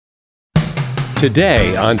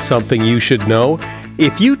Today on Something You Should Know,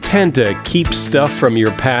 if you tend to keep stuff from your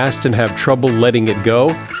past and have trouble letting it go,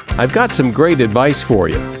 I've got some great advice for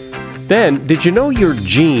you. Then, did you know your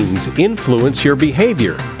genes influence your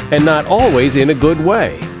behavior, and not always in a good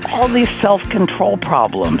way? All these self-control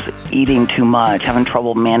problems, eating too much, having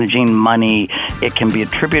trouble managing money, it can be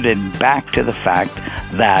attributed back to the fact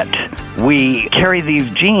that we carry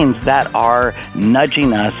these genes that are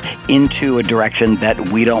nudging us into a direction that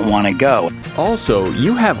we don't want to go. Also,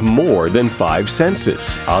 you have more than 5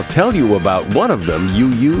 senses. I'll tell you about one of them you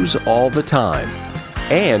use all the time.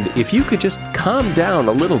 And if you could just calm down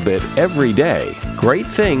a little bit every day,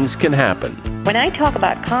 great things can happen. When I talk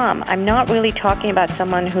about calm, I'm not really talking about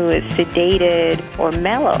someone who is sedated or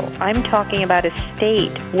mellow. I'm talking about a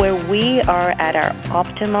state where we are at our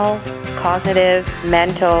optimal cognitive,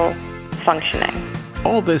 mental functioning.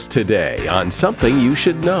 All this today on Something You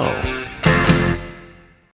Should Know.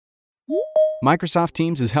 Microsoft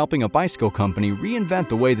Teams is helping a bicycle company reinvent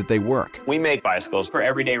the way that they work. We make bicycles for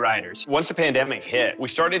everyday riders. Once the pandemic hit, we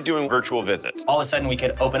started doing virtual visits. All of a sudden, we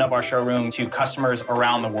could open up our showroom to customers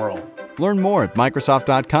around the world. Learn more at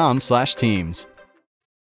Microsoft.com/Teams.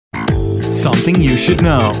 Something you should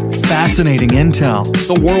know. Fascinating intel,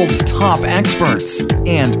 the world's top experts,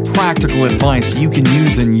 and practical advice you can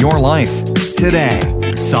use in your life. Today,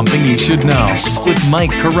 Something You Should Know with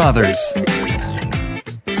Mike Carruthers.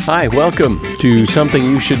 Hi, welcome to Something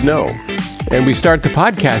You Should Know. And we start the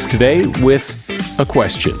podcast today with a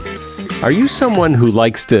question. Are you someone who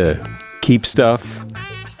likes to keep stuff?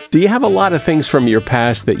 Do you have a lot of things from your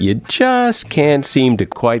past that you just can't seem to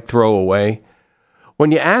quite throw away? When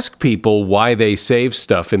you ask people why they save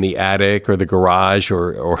stuff in the attic or the garage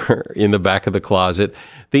or in the back of the closet,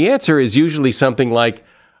 the answer is usually something like,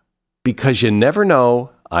 because you never know,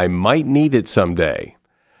 I might need it someday.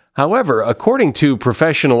 However, according to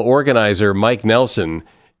professional organizer Mike Nelson,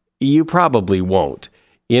 you probably won't.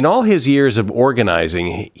 In all his years of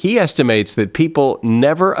organizing, he estimates that people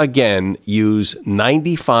never again use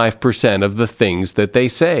 95% of the things that they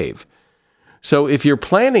save. So if you're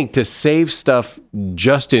planning to save stuff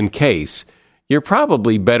just in case, you're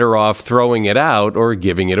probably better off throwing it out or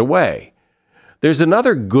giving it away. There's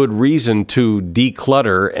another good reason to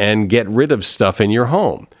declutter and get rid of stuff in your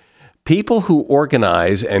home. People who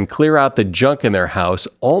organize and clear out the junk in their house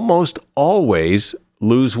almost always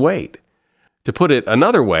lose weight. To put it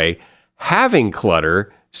another way, having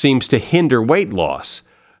clutter seems to hinder weight loss.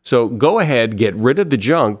 So go ahead, get rid of the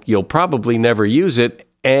junk, you'll probably never use it,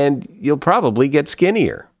 and you'll probably get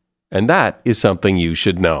skinnier. And that is something you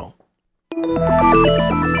should know.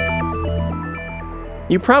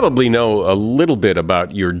 You probably know a little bit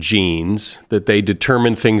about your genes, that they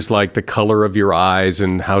determine things like the color of your eyes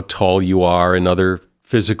and how tall you are and other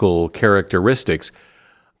physical characteristics.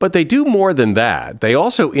 But they do more than that. They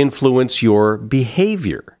also influence your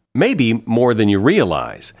behavior, maybe more than you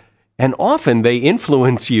realize. And often they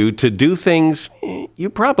influence you to do things you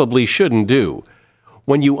probably shouldn't do.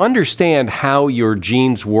 When you understand how your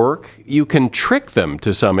genes work, you can trick them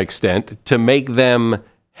to some extent to make them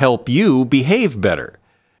help you behave better.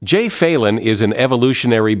 Jay Phelan is an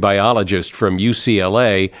evolutionary biologist from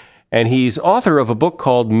UCLA, and he's author of a book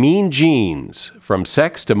called Mean Genes, From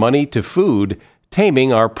Sex to Money to Food,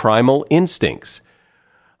 Taming Our Primal Instincts.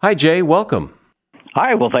 Hi, Jay. Welcome.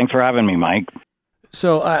 Hi. Well, thanks for having me, Mike.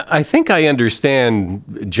 So I think I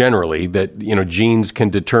understand generally that, genes can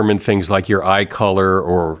determine things like your eye color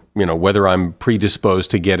or, whether I'm predisposed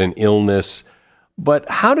to get an illness. But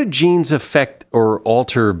how do genes affect or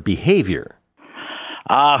alter behavior?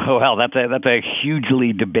 Well, that's a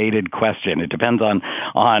hugely debated question. It depends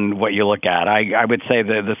on what you look at. I would say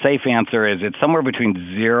the safe answer is it's somewhere between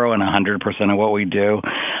 0 and 100% of what we do.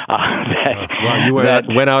 Well, you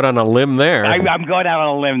went out on a limb there. I'm going out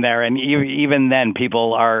on a limb there, and even then,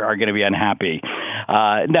 people are going to be unhappy.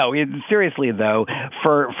 No, seriously though,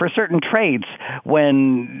 for certain traits,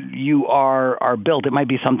 when you are built, it might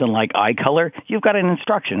be something like eye color. You've got an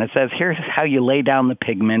instruction that says, here's how you lay down the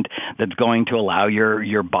pigment that's going to allow your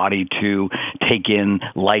body to take in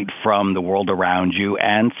light from the world around you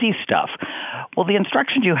and see stuff. Well, the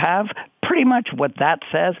instructions you have, pretty much what that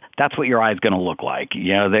says, that's what your eye's going to look like.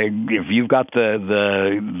 If you've got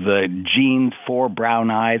the genes for brown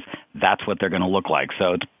eyes, that's what they're going to look like.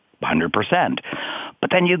 So it's 100%. But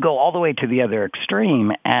then you go all the way to the other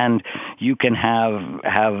extreme, and you can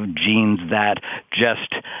have genes that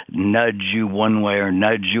just nudge you one way or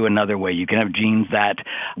nudge you another way. You can have genes that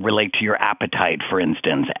relate to your appetite, for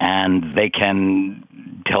instance, and they can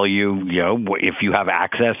tell you, if you have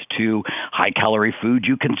access to high-calorie food,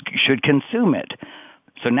 you should consume it.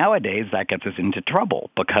 So nowadays, that gets us into trouble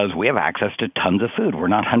because we have access to tons of food. We're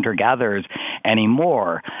not hunter-gatherers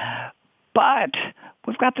anymore. But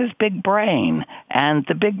we've got this big brain, and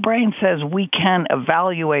the big brain says we can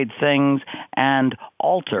evaluate things and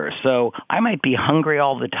alter. So I might be hungry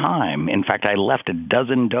all the time. In fact, I left a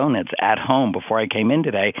dozen donuts at home before I came in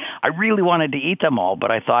today. I really wanted to eat them all,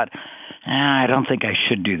 but I thought, I don't think I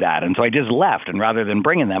should do that. And so I just left, and rather than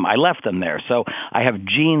bringing them, I left them there. So I have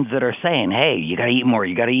genes that are saying, hey, you got to eat more,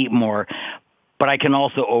 you got to eat more, but I can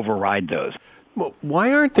also override those. Well,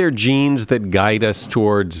 why aren't there genes that guide us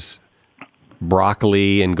towards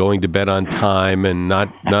broccoli and going to bed on time and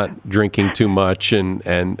not drinking too much,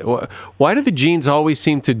 and why do the genes always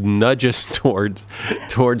seem to nudge us towards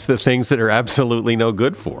the things that are absolutely no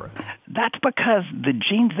good for us? That's because the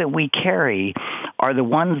genes that we carry are the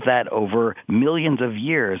ones that over millions of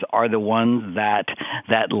years are the ones that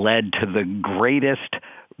led to the greatest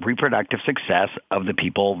reproductive success of the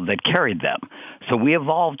people that carried them. So we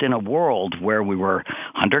evolved in a world where we were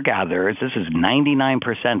hunter-gatherers. This is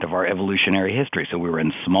 99% of our evolutionary history. So we were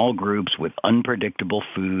in small groups with unpredictable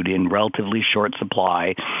food in relatively short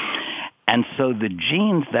supply. And so the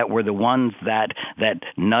genes that were the ones that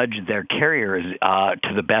nudged their carriers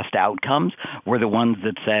to the best outcomes were the ones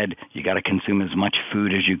that said, you got to consume as much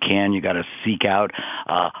food as you can. You got to seek out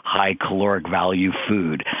high caloric value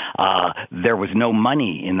food. There was no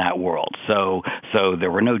money in that world. So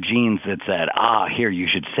there were no genes that said, here, you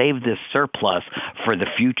should save this surplus for the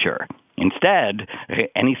future. Instead,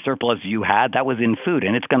 any surplus you had, that was in food,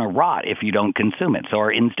 and it's going to rot if you don't consume it. So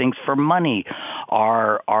our instincts for money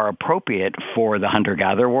are appropriate for the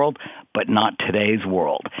hunter-gatherer world, but not today's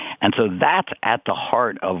world. And so that's at the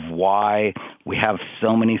heart of why we have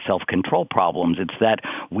so many self-control problems. It's that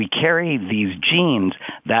we carry these genes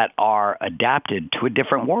that are adapted to a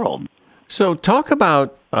different world. So talk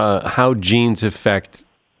about how genes affect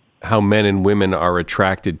how men and women are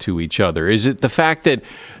attracted to each other. Is it the fact that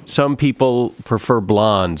some people prefer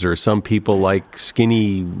blondes, or some people like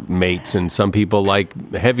skinny mates, and some people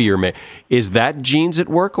like heavier mates? Is that genes at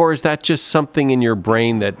work, or is that just something in your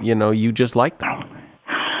brain that, you just like them?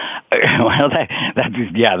 Well,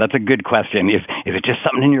 that's a good question. Is it just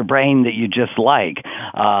something in your brain that you just like?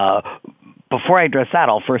 Before I address that,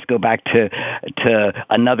 I'll first go back to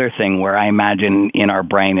another thing where I imagine in our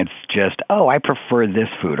brain it's just, I prefer this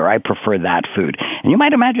food or I prefer that food. And you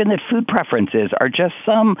might imagine that food preferences are just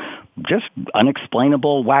some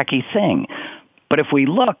unexplainable, wacky thing. But if we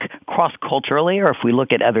look cross-culturally, or if we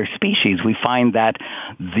look at other species, we find that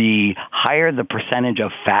the higher the percentage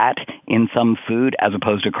of fat in some food as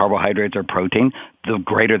opposed to carbohydrates or protein, the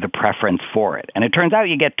greater the preference for it. And it turns out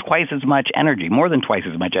you get twice as much energy, more than twice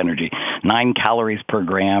as much energy, 9 calories per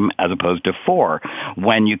gram as opposed to 4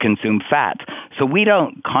 when you consume fat. So we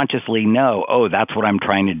don't consciously know, that's what I'm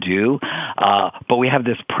trying to do, but we have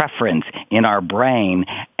this preference in our brain,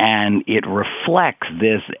 and it reflects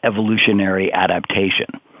this evolutionary adaptation.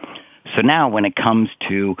 So now when it comes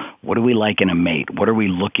to what do we like in a mate, what are we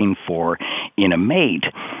looking for in a mate,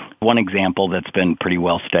 one example that's been pretty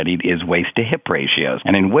well studied is waist-to-hip ratios.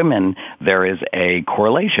 And in women, there is a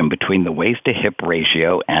correlation between the waist-to-hip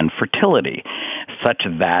ratio and fertility, such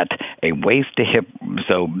that a waist-to-hip,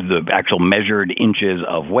 so the actual measured inches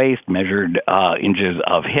of waist, measured inches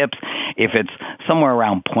of hips, if it's somewhere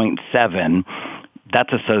around 0.7,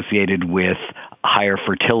 that's associated with higher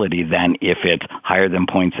fertility than if it's higher than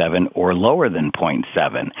 0.7 or lower than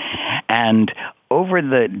 0.7. And over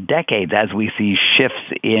the decades, as we see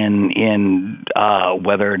shifts in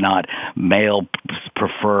whether or not males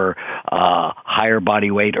prefer higher body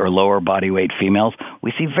weight or lower body weight females,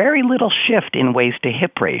 we see very little shift in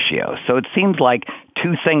waist-to-hip ratio. So it seems like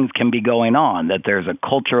two things can be going on, that there's a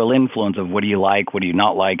cultural influence of what do you like, what do you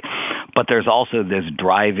not like, but there's also this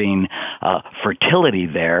driving fertility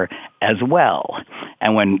there as well.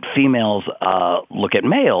 And when females look at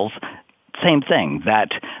males, same thing, that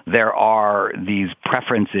there are these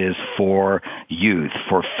preferences for youth,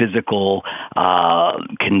 for physical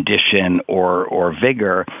condition or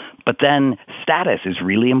vigor, but then status is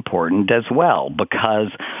really important as well, because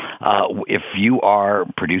if you are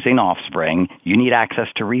producing offspring, you need access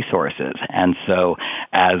to resources. And so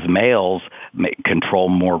as males control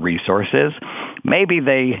more resources, maybe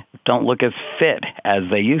they don't look as fit as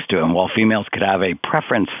they used to. And while females could have a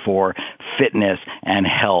preference for fitness and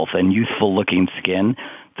health and youthful-looking skin,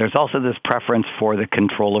 there's also this preference for the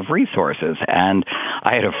control of resources. And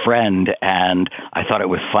I had a friend, and I thought it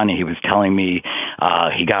was funny. He was telling me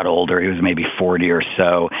He got older. He was maybe 40 or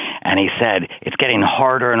so. And he said, it's getting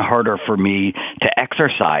harder and harder for me to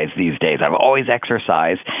exercise these days. I've always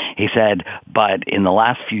exercised. He said, but in the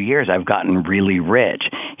last few years, I've gotten really rich.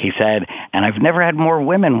 He said, and I've never had more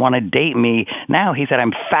women want to date me. Now, he said,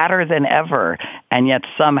 I'm fatter than ever. And yet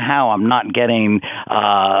somehow I'm not getting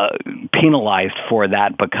penalized for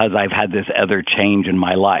that because I've had this other change in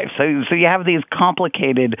my life. So you have these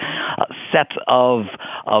complicated sets of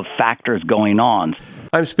factors going on.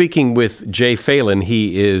 I'm speaking with Jay Phelan.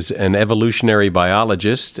 He is an evolutionary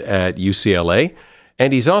biologist at UCLA,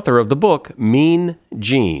 and he's author of the book Mean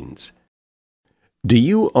Genes. Do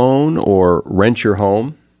you own or rent your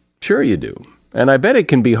home? Sure you do. And I bet it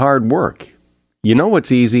can be hard work. You know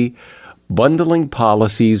what's easy? Bundling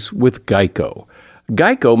policies with Geico.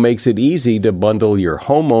 Geico makes it easy to bundle your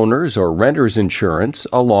homeowner's or renter's insurance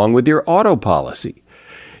along with your auto policy.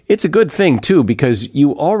 It's a good thing, too, because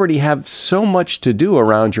you already have so much to do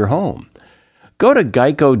around your home. Go to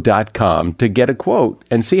geico.com to get a quote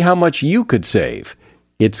and see how much you could save.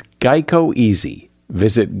 It's Geico Easy.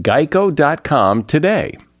 Visit geico.com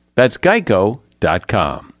today. That's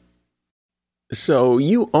geico.com. So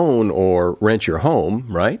you own or rent your home,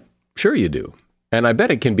 right? Sure you do. And I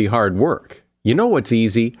bet it can be hard work. You know what's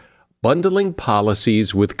easy? Bundling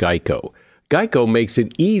policies with Geico. Geico makes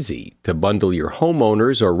it easy to bundle your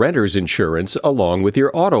homeowner's or renter's insurance along with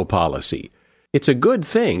your auto policy. It's a good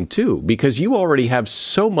thing, too, because you already have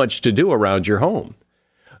so much to do around your home.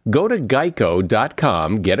 Go to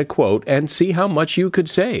geico.com, get a quote, and see how much you could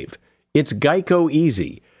save. It's Geico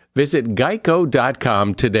Easy. Visit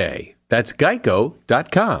geico.com today. That's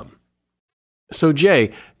geico.com. So,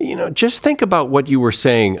 Jay, just think about what you were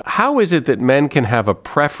saying. How is it that men can have a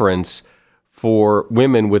preference for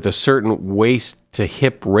women with a certain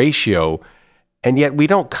waist-to-hip ratio, and yet we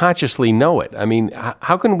don't consciously know it? I mean,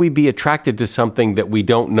 how can we be attracted to something that we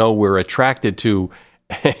don't know we're attracted to,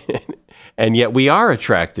 and yet we are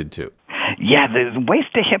attracted to? Yeah, the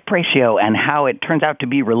waist-to-hip ratio and how it turns out to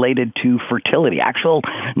be related to fertility. Actual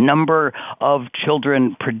number of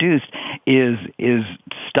children produced is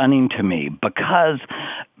stunning to me because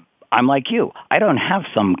I'm like you. I don't have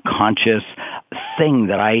some conscious thing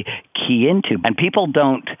that I key into. And people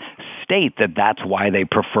don't state that that's why they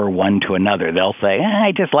prefer one to another. They'll say,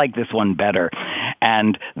 I just like this one better.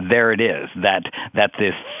 And there it is, that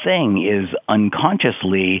this thing is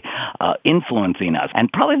unconsciously influencing us.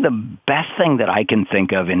 And probably the best thing that I can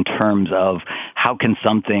think of in terms of how can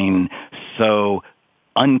something so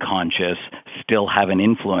unconscious still have an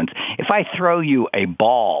influence. If I throw you a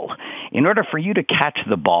ball, in order for you to catch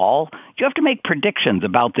the ball, you have to make predictions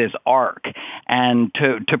about this arc. And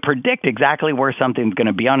to predict exactly where something's going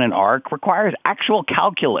to be on an arc requires actual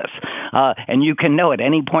calculus. And you can know at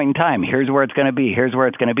any point in time, here's where it's going to be, here's where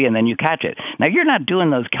it's going to be, and then you catch it. Now, you're not doing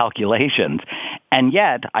those calculations. And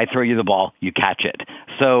yet, I throw you the ball, you catch it.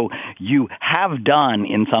 So you have done,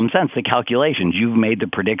 in some sense, the calculations. You've made the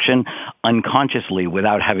prediction unconsciously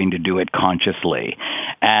without having to do it consciously.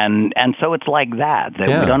 And so it's like that we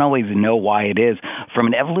don't always know why it is. From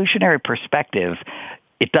an evolutionary perspective,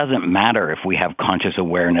 it doesn't matter if we have conscious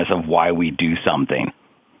awareness of why we do something.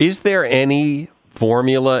 Is there any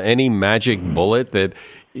formula, any magic bullet that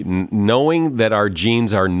knowing that our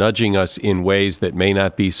genes are nudging us in ways that may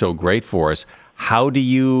not be so great for us, how do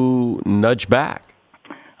you nudge back?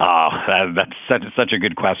 Oh, that's such a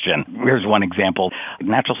good question. Here's one example.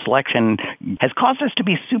 Natural selection has caused us to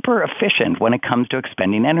be super efficient when it comes to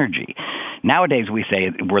expending energy. Nowadays, we say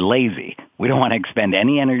we're lazy. We don't want to expend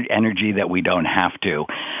any energy that we don't have to.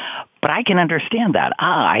 But I can understand that.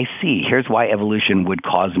 I see. Here's why evolution would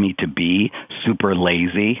cause me to be super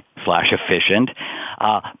lazy / efficient.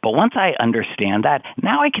 But once I understand that,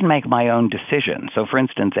 now I can make my own decisions. So, for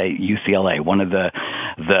instance, at UCLA, one of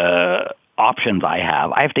the options I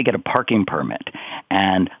have to get a parking permit,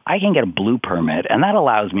 and I can get a blue permit, and that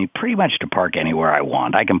allows me pretty much to park anywhere I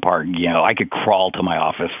want. I can park, I could crawl to my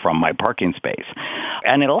office from my parking space,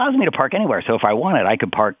 and it allows me to park anywhere. So if I wanted, I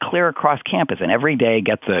could park clear across campus, and every day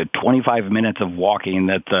get the 25 minutes of walking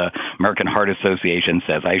that the American Heart Association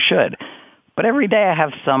says I should. But every day I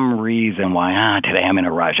have some reason why, today I'm in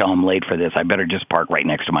a rush. I'm late for this. I better just park right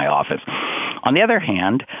next to my office. On the other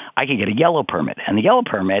hand, I could get a yellow permit. And the yellow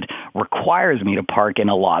permit requires me to park in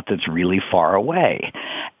a lot that's really far away,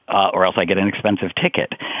 or else I get an expensive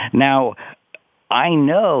ticket. Now, I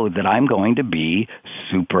know that I'm going to be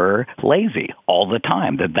super lazy all the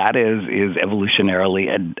time, that is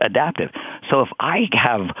evolutionarily adaptive. So if I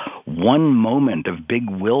have one moment of big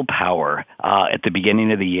willpower at the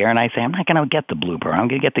beginning of the year and I say, I'm not going to get the blue permit, I'm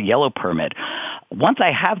going to get the yellow permit. Once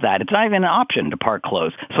I have that, it's not even an option to park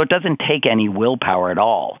close. So it doesn't take any willpower at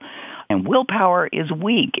all. And willpower is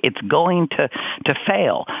weak. It's going to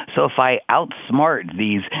fail. So if I outsmart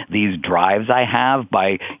these drives I have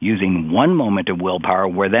by using one moment of willpower,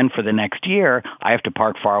 where then for the next year I have to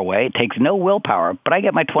park far away, it takes no willpower, but I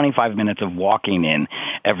get my 25 minutes of walking in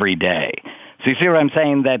every day. So you see what I'm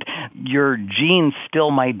saying? That your genes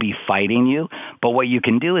still might be fighting you, but what you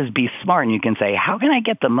can do is be smart, and you can say, how can I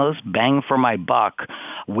get the most bang for my buck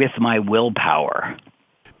with my willpower?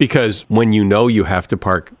 Because when you know you have to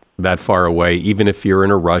park that far away, even if you're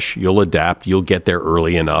in a rush, you'll adapt, you'll get there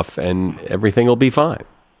early enough, and everything will be fine.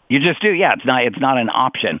 You just do, yeah. It's not an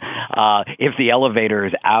option. If the elevator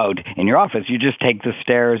is out in your office, you just take the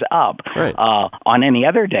stairs up. Right. On any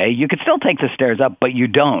other day, you could still take the stairs up, but you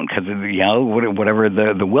don't because whatever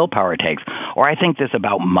the willpower takes. Or I think this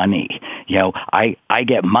about money. I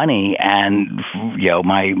get money, and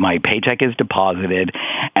my paycheck is deposited,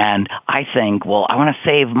 and I think, well, I want to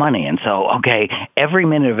save money, and so every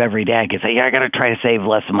minute of every day I can say, I got to try to save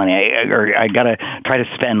less money, or I got to try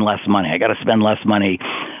to spend less money. I got to spend less money.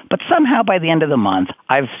 But somehow by the end of the month,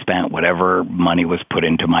 I've spent whatever money was put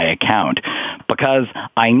into my account because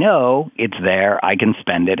I know it's there, I can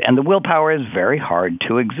spend it, and the willpower is very hard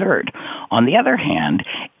to exert. On the other hand,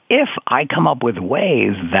 if I come up with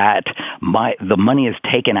ways that the money is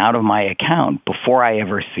taken out of my account before I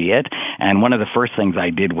ever see it, and one of the first things I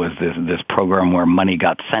did was this program where money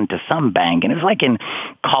got sent to some bank, and it was like in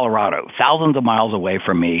Colorado, thousands of miles away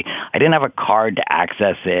from me. I didn't have a card to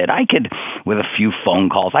access it. I could, with a few phone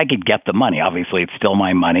calls, I could get the money. Obviously, it's still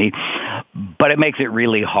my money, but it makes it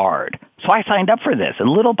really hard. So I signed up for this, and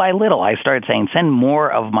little by little, I started saying, send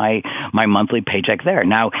more of my monthly paycheck there.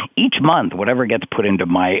 Now, each month, whatever gets put into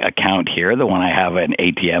my account here, the one I have an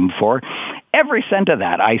ATM for, every cent of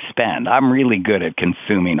that I spend. I'm really good at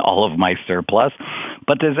consuming all of my surplus.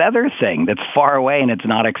 But this other thing that's far away and it's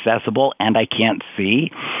not accessible and I can't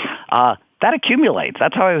see, that accumulates.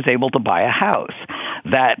 That's how I was able to buy a house.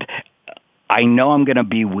 That I know I'm going to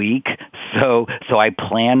be weak, so I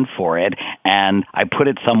plan for it, and I put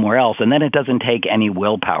it somewhere else, and then it doesn't take any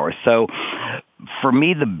willpower. So for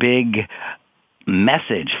me, the big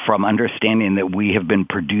message from understanding that we have been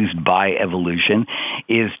produced by evolution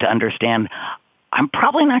is to understand I'm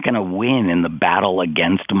probably not going to win in the battle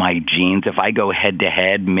against my genes if I go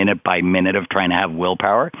head-to-head, minute by minute of trying to have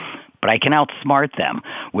willpower. But I can outsmart them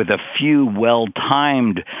with a few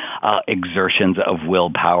well-timed exertions of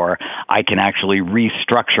willpower. I can actually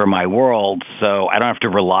restructure my world so I don't have to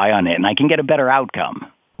rely on it, and I can get a better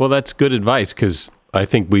outcome. Well, that's good advice, because I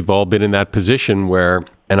think we've all been in that position where,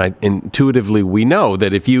 and intuitively we know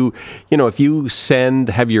that if you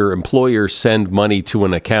have your employer send money to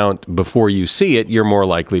an account before you see it, you're more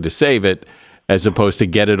likely to save it, as opposed to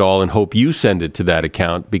get it all and hope you send it to that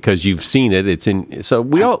account because you've seen it. It's in. So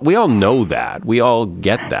we all know that. We all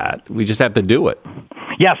get that. We just have to do it.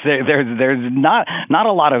 Yes, there's not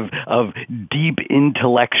a lot of deep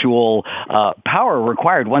intellectual power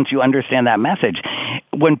required once you understand that message.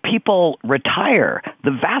 When people retire,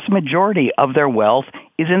 the vast majority of their wealth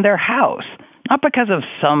is in their house. Not because of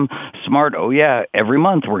some smart, every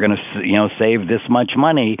month we're going to save this much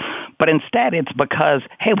money, but instead it's because,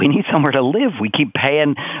 hey, we need somewhere to live. We keep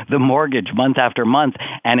paying the mortgage month after month,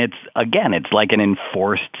 and it's like an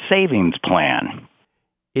enforced savings plan.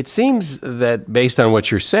 It seems that based on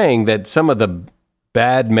what you're saying, that some of the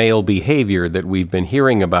bad male behavior that we've been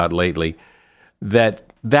hearing about lately,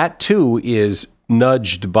 that too is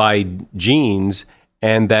nudged by genes,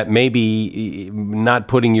 and that maybe not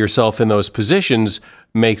putting yourself in those positions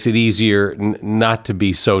makes it easier not to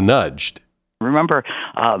be so nudged. Remember,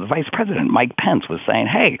 the Vice President, Mike Pence, was saying,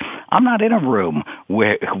 hey, I'm not in a room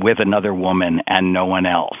with another woman and no one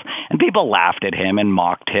else. And people laughed at him and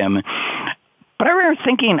mocked him. But I remember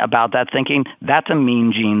thinking about that, thinking that's a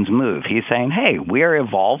mean genes move. He's saying, hey, we're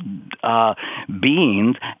evolved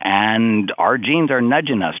beings, and our genes are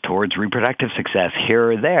nudging us towards reproductive success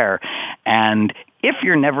here or there. And if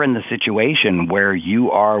you're never in the situation where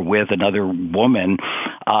you are with another woman,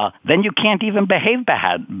 then you can't even behave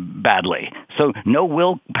badly. So no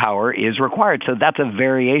willpower is required. So that's a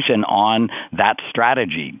variation on that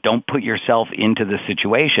strategy. Don't put yourself into the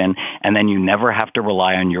situation, and then you never have to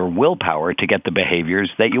rely on your willpower to get the behaviors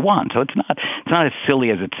that you want. So it's not as silly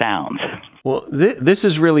as it sounds. Well, this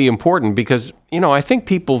is really important because, I think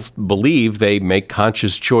people believe they make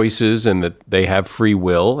conscious choices and that they have free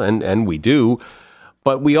will, and we do.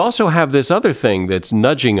 But we also have this other thing that's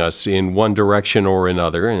nudging us in one direction or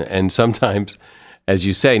another, and sometimes, as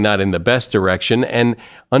you say, not in the best direction. And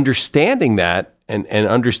understanding that and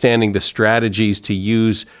understanding the strategies to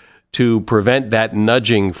use to prevent that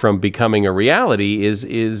nudging from becoming a reality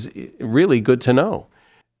is really good to know.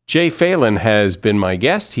 Jay Phelan has been my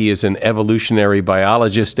guest. He is an evolutionary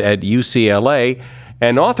biologist at UCLA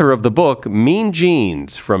and author of the book Mean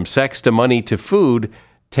Genes: From Sex to Money to Food,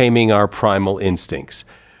 Taming Our Primal Instincts.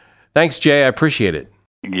 Thanks, Jay. I appreciate it.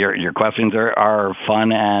 Your questions are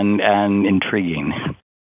fun and intriguing.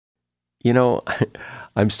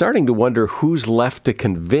 I'm starting to wonder who's left to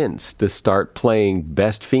convince to start playing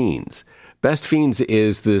Best Fiends. Best Fiends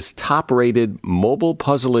is this top-rated mobile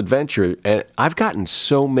puzzle adventure, and I've gotten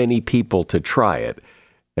so many people to try it.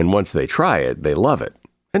 And once they try it, they love it.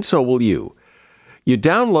 And so will you. You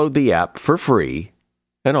download the app for free,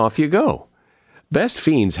 and off you go. Best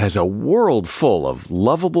Fiends has a world full of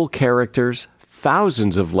lovable characters,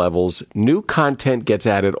 thousands of levels, new content gets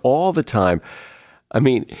added all the time. I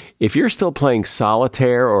mean, if you're still playing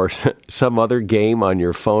solitaire or some other game on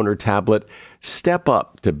your phone or tablet, step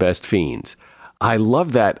up to Best Fiends. I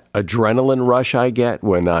love that adrenaline rush I get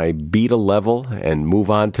when I beat a level and move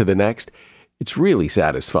on to the next. It's really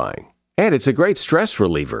satisfying. And it's a great stress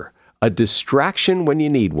reliever, a distraction when you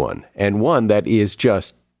need one, and one that is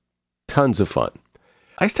just tons of fun.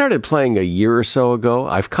 I started playing a year or so ago.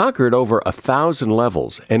 I've conquered over 1,000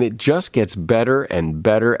 levels, and it just gets better and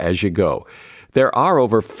better as you go. There are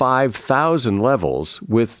over 5,000 levels,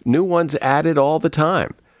 with new ones added all the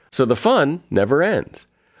time. So the fun never ends.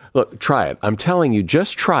 Look, try it. I'm telling you,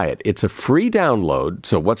 just try it. It's a free download,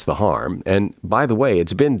 so what's the harm? And by the way,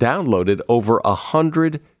 it's been downloaded over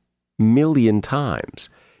 100 million times.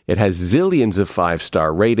 It has zillions of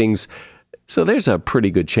 5-star ratings, so there's a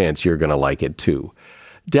pretty good chance you're going to like it too.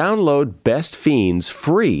 Download Best Fiends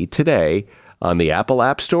free today on the Apple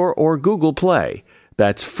App Store or Google Play.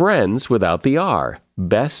 That's friends without the R.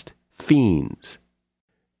 Best Fiends.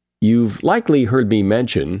 You've likely heard me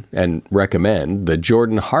mention and recommend the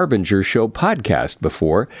Jordan Harbinger Show podcast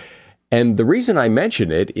before. And the reason I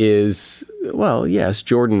mention it is, well, yes,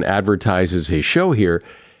 Jordan advertises his show here,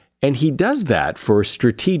 and he does that for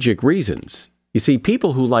strategic reasons. You see,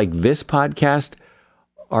 people who like this podcast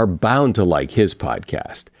are bound to like his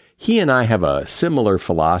podcast. He and I have a similar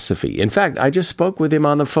philosophy. In fact, I just spoke with him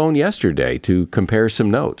on the phone yesterday to compare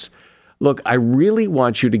some notes. Look, I really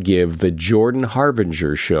want you to give the Jordan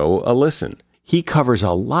Harbinger Show a listen. He covers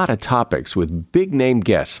a lot of topics with big-name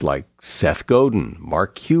guests like Seth Godin,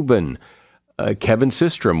 Mark Cuban, Kevin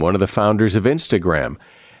Systrom, one of the founders of Instagram.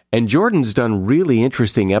 And Jordan's done really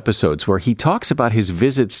interesting episodes where he talks about his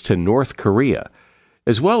visits to North Korea,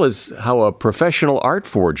 as well as how a professional art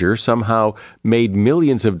forger somehow made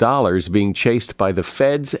millions of dollars being chased by the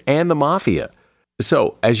feds and the mafia.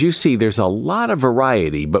 So, as you see, there's a lot of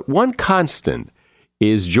variety, but one constant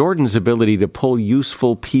is Jordan's ability to pull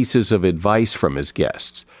useful pieces of advice from his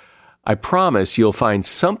guests. I promise you'll find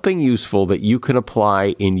something useful that you can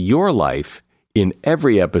apply in your life in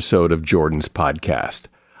every episode of Jordan's podcast.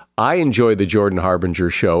 I enjoy the Jordan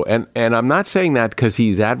Harbinger Show, and I'm not saying that because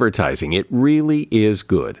he's advertising. It really is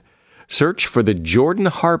good. Search for the Jordan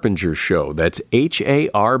Harbinger Show. That's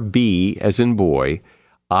H-A-R-B as in boy,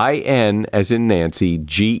 I-N as in Nancy,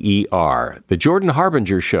 G-E-R. The Jordan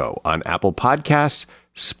Harbinger Show on Apple Podcasts,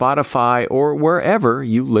 Spotify, or wherever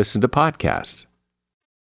you listen to podcasts.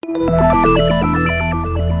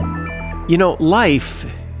 Life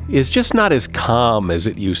is just not as calm as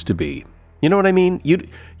it used to be. You know what I mean?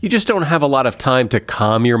 You just don't have a lot of time to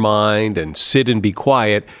calm your mind and sit and be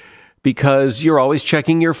quiet because you're always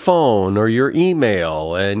checking your phone or your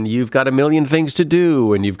email, and you've got a million things to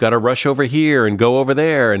do, and you've got to rush over here and go over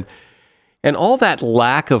there. And all that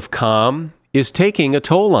lack of calm is taking a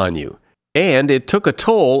toll on you. And it took a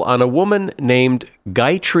toll on a woman named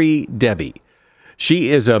Gayatri Devi. She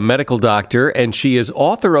is a medical doctor, and she is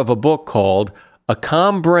author of a book called A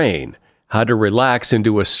Calm Brain: How to Relax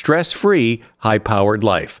into a Stress-Free, High-Powered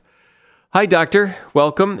Life. Hi, Doctor.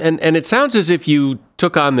 Welcome. And it sounds as if you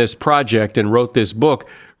took on this project and wrote this book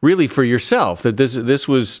really for yourself, that this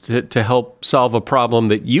was to help solve a problem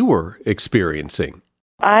that you were experiencing.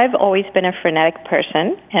 I've always been a frenetic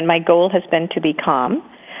person, and my goal has been to be calm.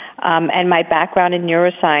 And my background in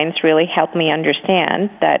neuroscience really helped me understand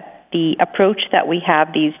that the approach that we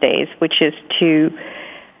have these days, which is to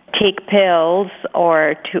take pills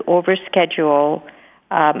or to overschedule,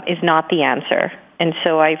 is not the answer. And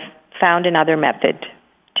so I've found another method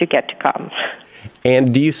to get to calm.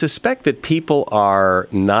 And do you suspect that people are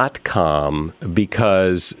not calm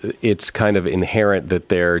because it's kind of inherent that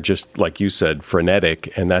they're just, like you said,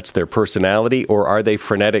 frenetic, and that's their personality? Or are they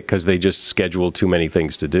frenetic because they just schedule too many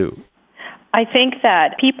things to do? I think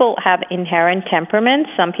that people have inherent temperaments.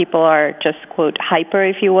 Some people are just, quote, hyper,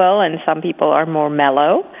 if you will, and some people are more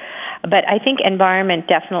mellow. But I think environment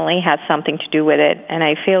definitely has something to do with it. And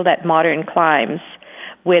I feel that modern climes,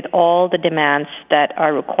 with all the demands that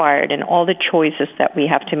are required and all the choices that we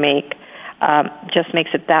have to make, just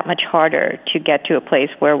makes it that much harder to get to a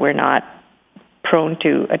place where we're not prone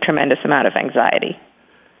to a tremendous amount of anxiety.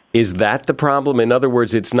 Is that the problem? In other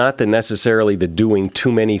words, it's not necessarily the doing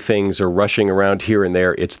too many things or rushing around here and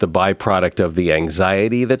there. It's the byproduct of the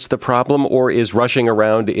anxiety that's the problem, or is rushing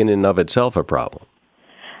around in and of itself a problem?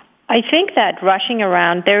 I think that rushing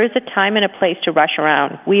around, there is a time and a place to rush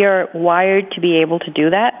around. We are wired to be able to do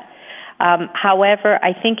that. However,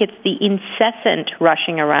 I think it's the incessant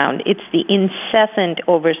rushing around. It's the incessant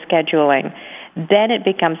overscheduling. Then it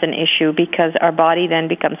becomes an issue because our body then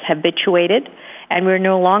becomes habituated and we're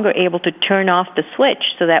no longer able to turn off the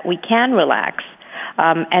switch so that we can relax.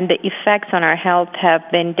 And the effects on our health have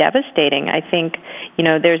been devastating. I think,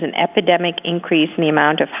 there's an epidemic increase in the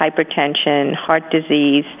amount of hypertension, heart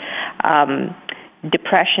disease,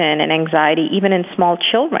 depression, and anxiety, even in small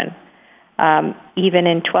children, even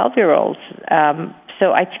in 12-year-olds.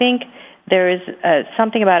 So I think there is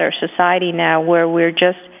something about our society now where we're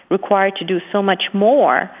just required to do so much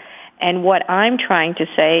more. And what I'm trying to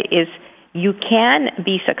say is you can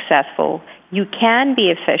be successful, you can be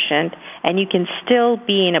efficient, and you can still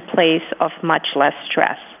be in a place of much less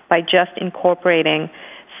stress by just incorporating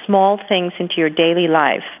small things into your daily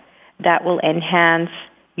life that will enhance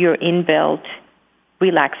your inbuilt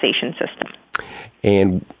relaxation system.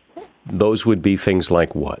 And those would be things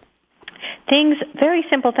like what? Very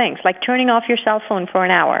simple things, like turning off your cell phone for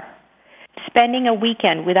an hour, spending a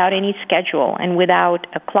weekend without any schedule and without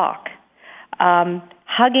a clock,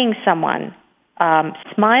 hugging someone,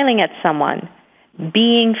 smiling at someone,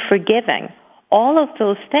 being forgiving. All of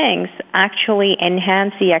those things actually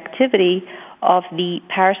enhance the activity of the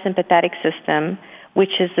parasympathetic system,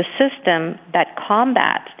 which is the system that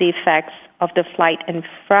combats the effects of the flight and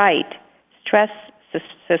fright stress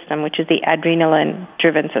system, which is the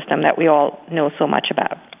adrenaline-driven system that we all know so much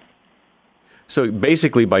about. So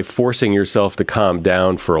basically, by forcing yourself to calm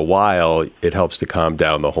down for a while, it helps to calm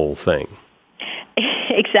down the whole thing.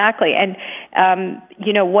 Exactly. And,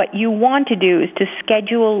 what you want to do is to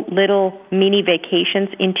schedule little mini vacations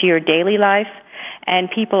into your daily life. And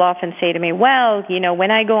people often say to me, well,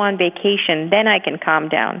 when I go on vacation, then I can calm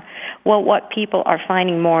down. Well, what people are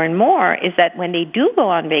finding more and more is that when they do go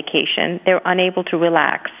on vacation, they're unable to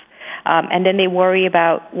relax. And then they worry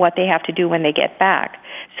about what they have to do when they get back.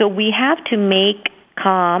 So we have to make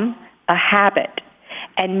calm a habit.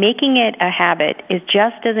 And making it a habit is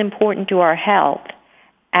just as important to our health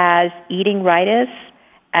as eating right is,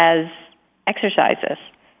 as exercise is.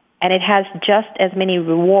 And it has just as many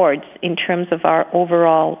rewards in terms of our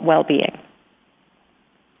overall well-being.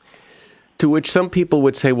 To which some people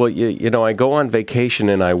would say, well, I go on vacation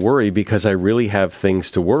and I worry because I really have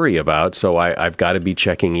things to worry about, so I've got to be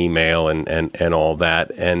checking email and all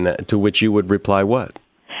that. And to which you would reply what?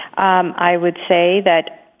 I would say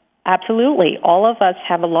that absolutely. All of us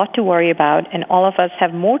have a lot to worry about, and all of us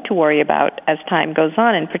have more to worry about as time goes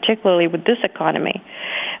on, and particularly with this economy.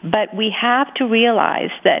 But we have to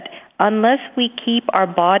realize that unless we keep our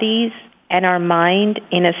bodies and our mind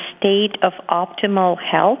in a state of optimal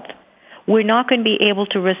health, we're not going to be able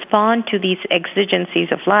to respond to these exigencies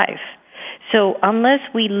of life. So unless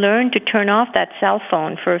we learn to turn off that cell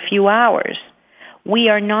phone for a few hours, we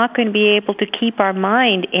are not going to be able to keep our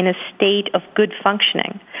mind in a state of good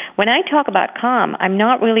functioning. When I talk about calm, I'm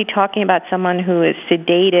not really talking about someone who is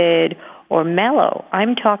sedated or mellow.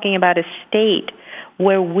 I'm talking about a state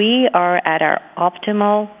where we are at our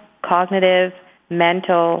optimal cognitive,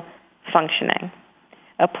 mental functioning,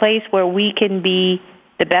 a place where we can be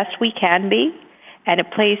the best we can be, and a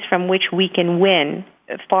place from which we can win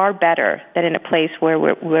far better than in a place where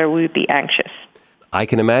we'd be anxious. I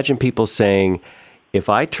can imagine people saying, if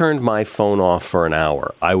I turned my phone off for an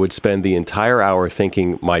hour, I would spend the entire hour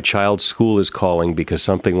thinking my child's school is calling because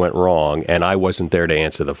something went wrong and I wasn't there to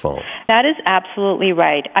answer the phone. That is absolutely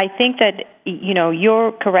right. I think that,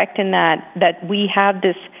 you're correct in that we have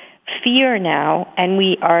this fear now, and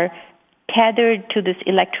we are tethered to this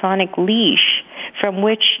electronic leash from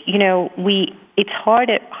which, it's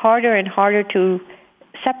harder and harder to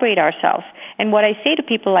separate ourselves. And what I say to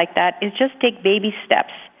people like that is just take baby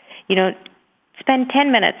steps. Spend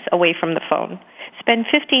 10 minutes away from the phone. Spend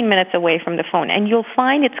 15 minutes away from the phone, and you'll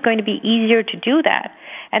find it's going to be easier to do that.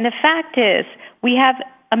 And the fact is, we have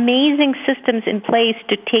amazing systems in place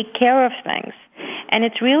to take care of things. And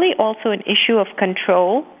it's really also an issue of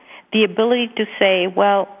control, the ability to say,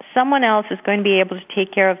 well, someone else is going to be able to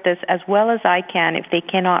take care of this as well as I can if they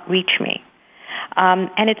cannot reach me.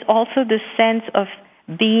 And it's also the sense of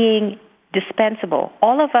being dispensable.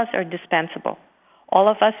 All of us are dispensable. All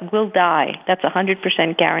of us will die. That's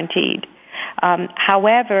 100% guaranteed.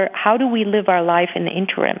 However, how do we live our life in the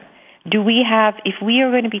interim? If we are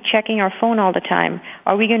going to be checking our phone all the time,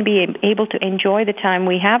 are we going to be able to enjoy the time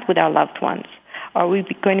we have with our loved ones? Are we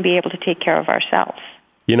going to be able to take care of ourselves?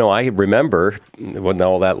 I remember, it wasn't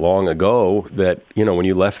all that long ago, that, when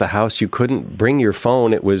you left the house, you couldn't bring your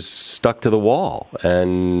phone. It was stuck to the wall.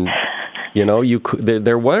 And,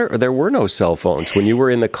 there were no cell phones. When you were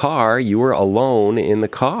in the car, you were alone in the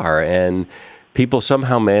car. And people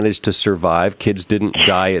somehow managed to survive. Kids didn't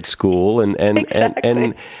die at school.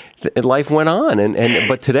 And life went on.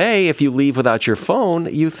 But today, if you leave without your phone,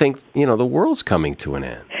 you think, the world's coming to an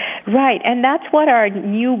end. Right, and that's what our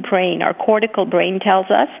new brain, our cortical brain,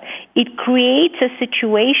 tells us. It creates a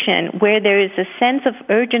situation where there is a sense of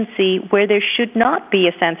urgency where there should not be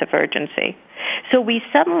a sense of urgency. So we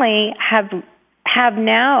suddenly have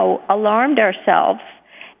now alarmed ourselves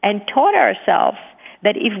and taught ourselves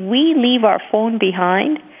that if we leave our phone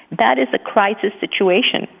behind, that is a crisis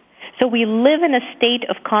situation. So we live in a state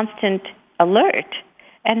of constant alert.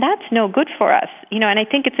 And that's no good for us, and I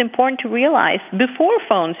think it's important to realize before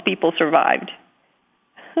phones, people survived.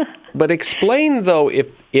 But explain, though,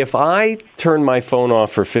 if I turn my phone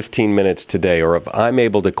off for 15 minutes today, or if I'm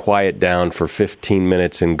able to quiet down for 15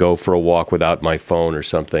 minutes and go for a walk without my phone or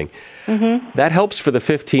something, that helps for the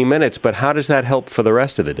 15 minutes, but how does that help for the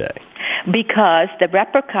rest of the day? Because the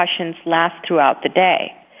repercussions last throughout the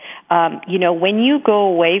day. When you go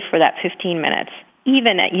away for that 15 minutes,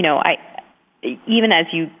 even as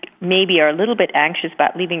you maybe are a little bit anxious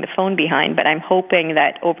about leaving the phone behind, but I'm hoping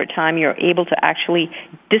that over time you're able to actually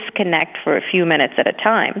disconnect for a few minutes at a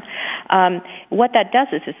time. What that does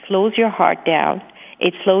is it slows your heart down.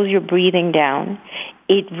 It slows your breathing down.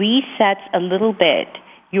 It resets a little bit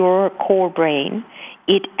your core brain.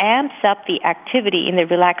 It amps up the activity in the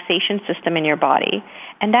relaxation system in your body.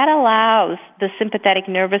 And that allows the sympathetic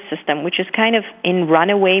nervous system, which is kind of in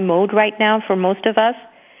runaway mode right now for most of us,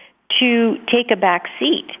 to take a back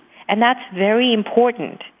seat. And that's very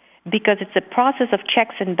important because it's a process of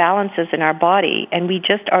checks and balances in our body, and we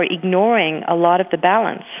just are ignoring a lot of the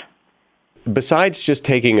balance. Besides just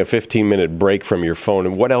taking a 15-minute break from your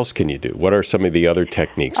phone, what else can you do? What are some of the other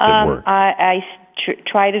techniques that work? I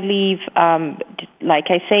try to leave, like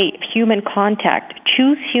I say, human contact.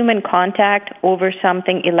 Choose human contact over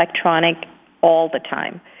something electronic all the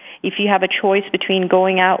time. If you have a choice between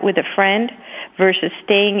going out with a friend versus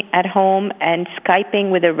staying at home and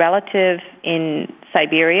Skyping with a relative in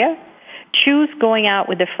Siberia, choose going out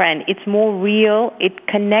with a friend. It's more real. It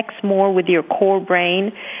connects more with your core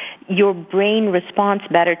brain. Your brain responds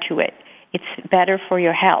better to it. It's better for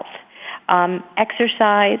your health.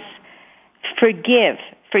 Exercise. Forgive.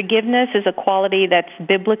 Forgiveness is a quality that's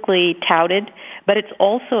biblically touted, but it's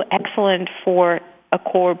also excellent for a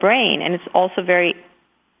core brain, and it's also very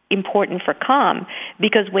important for calm,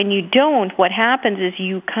 because when you don't, what happens is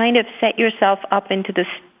you kind of set yourself up in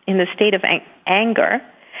the state of anger,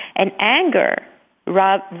 and anger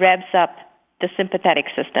revs up the sympathetic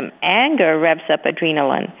system. Anger revs up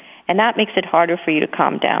adrenaline, and that makes it harder for you to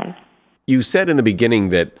calm down. You said in the beginning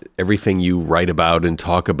that everything you write about and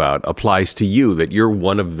talk about applies to you, that you're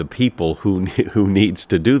one of the people who needs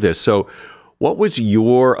to do this. So what was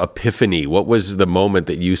your epiphany? What was the moment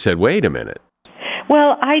that you said, wait a minute?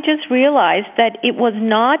 Well, I just realized that it was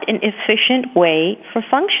not an efficient way for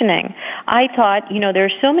functioning. I thought, there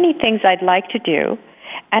are so many things I'd like to do,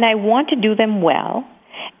 and I want to do them well.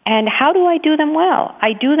 And how do I do them well?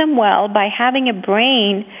 I do them well by having a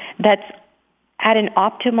brain that's at an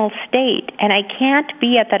optimal state. And I can't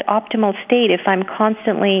be at that optimal state if I'm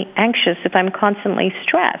constantly anxious, if I'm constantly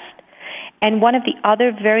stressed. And one of the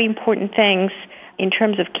other very important things in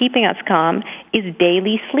terms of keeping us calm is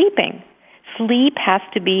daily sleeping. Sleep has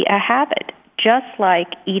to be a habit, just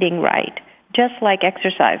like eating right, just like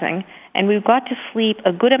exercising. And we've got to sleep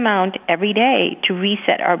a good amount every day to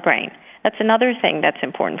reset our brain. That's another thing that's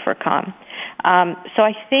important for calm. So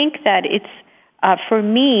I think that it's, for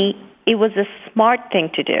me, it was a smart thing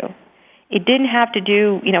to do. It didn't have to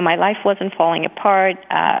do, my life wasn't falling apart,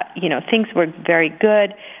 things were very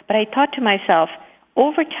good. But I thought to myself,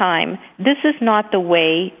 over time, this is not the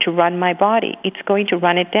way to run my body. It's going to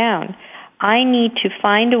run it down. I need to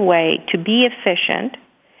find a way to be efficient,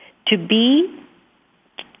 to be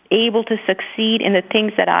able to succeed in the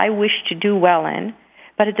things that I wish to do well in,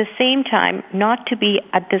 but at the same time, not to be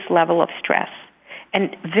at this level of stress.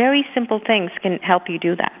 And very simple things can help you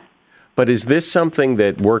do that. But is this something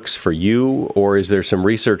that works for you, or is there some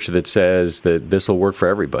research that says that this will work for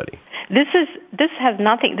everybody? This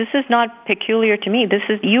is not peculiar to me.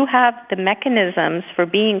 You have the mechanisms for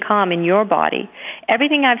being calm in your body.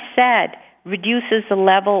 Everything I've said reduces the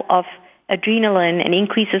level of adrenaline and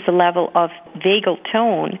increases the level of vagal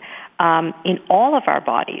tone in all of our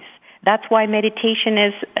bodies. That's why meditation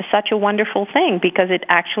is such a wonderful thing, because it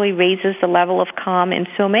actually raises the level of calm in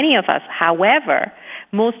so many of us. However,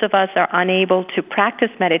 most of us are unable to practice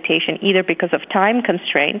meditation either because of time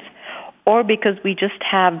constraints or because we just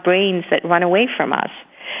have brains that run away from us.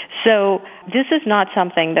 So this is not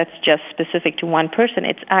something that's just specific to one person.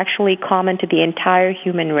 It's actually common to the entire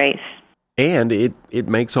human race. And it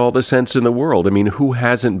makes all the sense in the world. I mean, who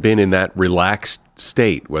hasn't been in that relaxed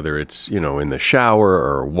state, whether it's, in the shower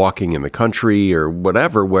or walking in the country or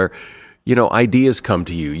whatever, where, ideas come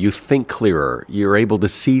to you, you think clearer, you're able to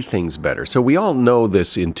see things better. So we all know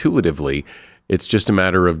this intuitively. It's just a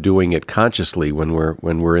matter of doing it consciously when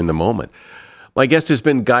we're in the moment. My guest has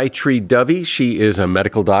been Gayatri Dove. She is a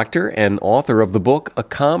medical doctor and author of the book, A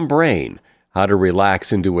Calm Brain, How to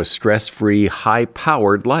Relax into a Stress-Free,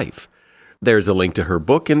 High-Powered Life. There's a link to her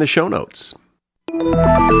book in the show notes.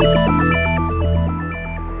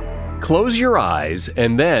 Close your eyes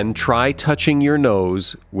and then try touching your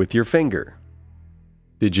nose with your finger.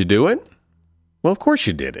 Did you do it? Well, of course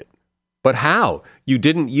you did it. But how? You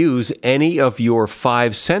didn't use any of your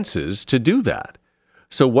 5 senses to do that.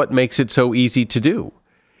 So what makes it so easy to do?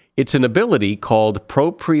 It's an ability called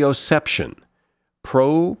proprioception.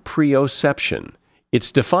 Proprioception.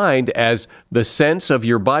 It's defined as the sense of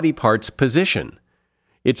your body part's position.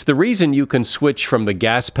 It's the reason you can switch from the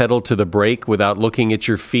gas pedal to the brake without looking at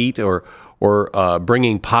your feet or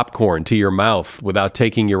bringing popcorn to your mouth without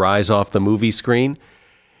taking your eyes off the movie screen.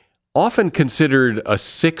 Often considered a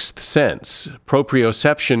 6th sense,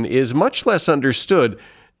 proprioception is much less understood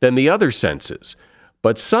than the other senses,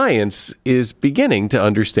 but science is beginning to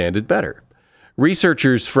understand it better.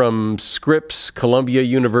 Researchers from Scripps, Columbia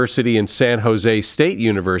University, and San Jose State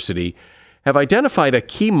University have identified a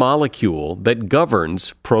key molecule that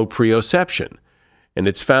governs proprioception, and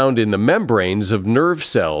it's found in the membranes of nerve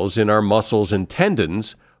cells in our muscles and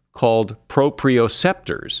tendons called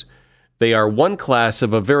proprioceptors. They are one class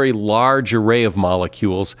of a very large array of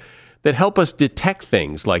molecules that help us detect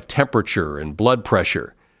things like temperature and blood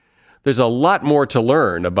pressure. There's a lot more to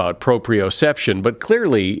learn about proprioception, but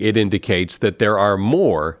clearly it indicates that there are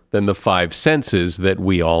more than the 5 senses that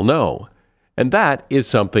we all know. And that is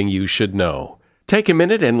something you should know. Take a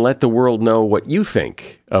minute and let the world know what you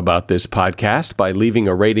think about this podcast by leaving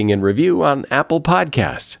a rating and review on Apple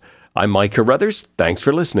Podcasts. I'm Mike Carruthers. Thanks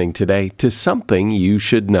for listening today to Something You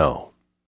Should Know.